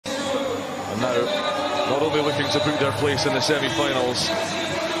And now, not only looking to boot their place in the semi-finals,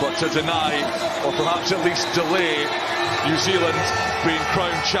 but to deny, or perhaps at least delay, New Zealand being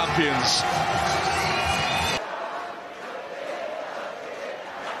crowned champions.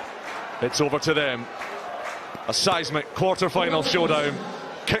 It's over to them. A seismic quarter-final showdown,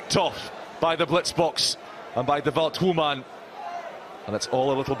 kicked off by the Blitzbox and by the Waldhumann. And it's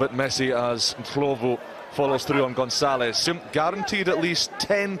all a little bit messy as Mhlovo follows through on Gonzalez. Guaranteed at least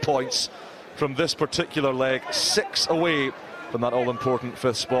 10 points from this particular leg, 6 away from that all-important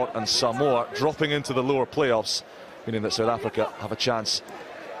 5th spot, and Samoa dropping into the lower playoffs, meaning that South Africa have a chance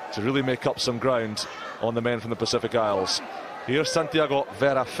to really make up some ground on the men from the Pacific Isles. Here's Santiago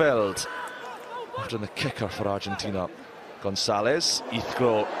Verafeld after the kicker for Argentina. Gonzalez,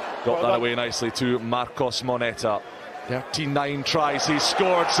 Heathrow got that away nicely to Marcos Moneta. 39 tries he's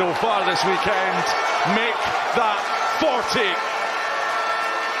scored so far this weekend. Make that 40.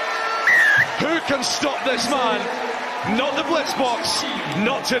 Who can stop this man? Not the Blitzbox,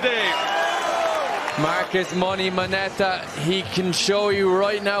 not today. Marcus Money Moneta, he can show you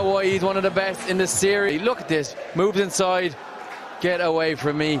right now why he's one of the best in the series. Look at this, moves inside, get away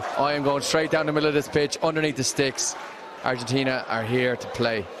from me. I am going straight down the middle of this pitch, underneath the sticks. Argentina are here to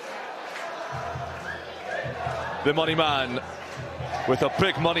play. The money man with a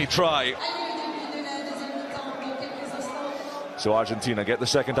big money try. So Argentina get the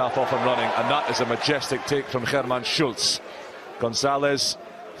second half off and running, and that is a majestic take from German Schulz. Gonzalez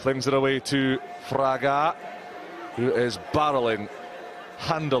flings it away to Fraga, who is barreling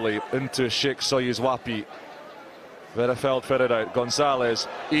handily into Sheikh Soyizwapi. Verafeld fed it out. Gonzalez,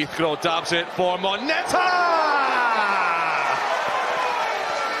 Heathrow dabs it for Moneta!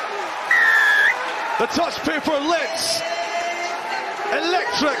 The touch paper lit.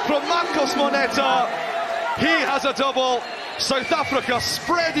 Electric from Marcos Moneta. He has a double. South Africa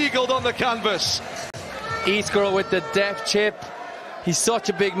spread-eagled on the canvas. Heathrow with the deft chip. He's such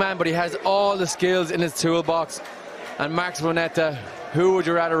a big man, but he has all the skills in his toolbox. And Marcos Moneta, who would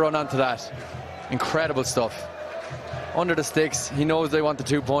you rather run onto that? Incredible stuff. Under the sticks, he knows they want the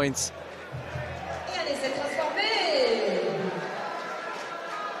 2 points.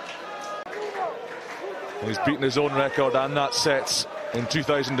 He's beaten his own record, and that sets in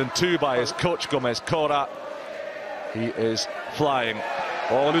 2002 by his coach Gomez Cora. He is flying.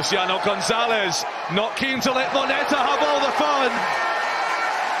 Oh, Luciano Gonzalez not keen to let Moneta have all the fun.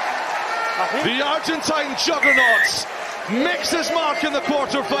 The Argentine juggernaut makes his mark in the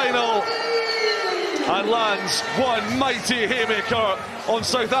quarter-final and lands one mighty haymaker on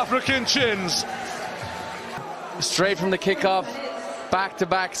South African chins. Straight from the kickoff,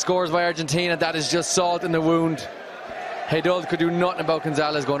 back-to-back scores by Argentina. That is just salt in the wound. Heydul could do nothing about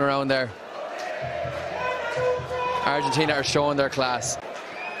Gonzalez going around there. Argentina are showing their class.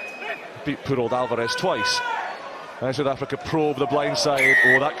 Beat poor old Alvarez twice. And South Africa probe the blind side.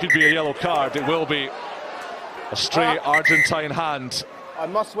 Oh, that could be a yellow card. It will be. A stray Argentine hand. I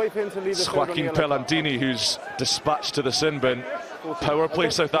must wait for him to leave the Joaquin Pellandini, who's dispatched to the sin bin. Power play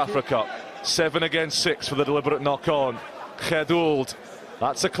South Africa. 7 against 6 for the deliberate knock-on. Heydul.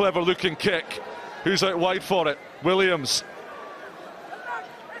 That's a clever-looking kick. Who's out wide for it? Williams.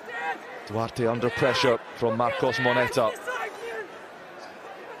 Duarte under pressure from Marcos Moneta.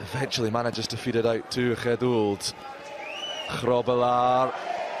 Eventually manages to feed it out to Heydul. Grobbelaar,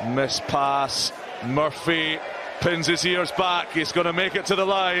 miss pass. Murphy pins his ears back. He's going to make it to the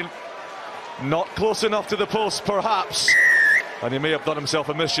line. Not close enough to the post, perhaps. And he may have done himself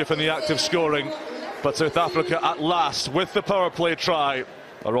a mischief in the act of scoring. But South Africa, at last, with the power play try,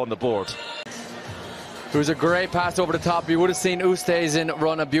 are on the board. It was a great pass over the top. You would have seen Oosthuizen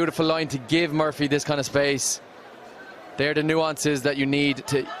run a beautiful line to give Murphy this kind of space. They're the nuances that you need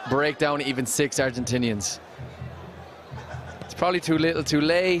to break down even 6 Argentinians. It's probably too little too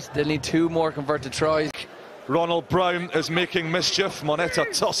late. They'll need 2 more converted tries. Ronald Brown is making mischief. Moneta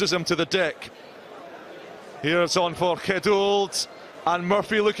tosses him to the deck. Here's on for Heydul. And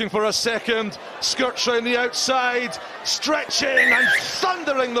Murphy looking for a second. Skirts round the outside. Stretching and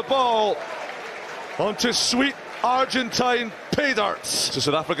thundering the ball onto sweet Argentine pay dirt. So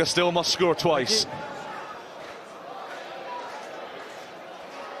South Africa still must score twice.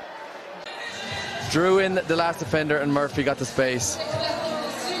 Drew in the last defender and Murphy got the space.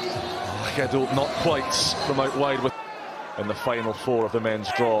 Heydul not quite from out wide with in the final 4 of the men's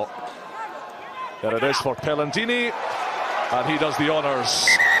draw. There it is for Pellandini, and he does the honours.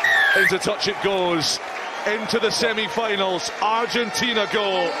 Into touch it goes, into the semi-finals. Argentina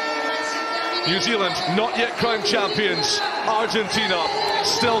go. New Zealand not yet crowned champions. Argentina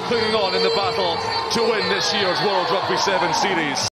still clinging on in the battle to win this year's World Rugby 7 series.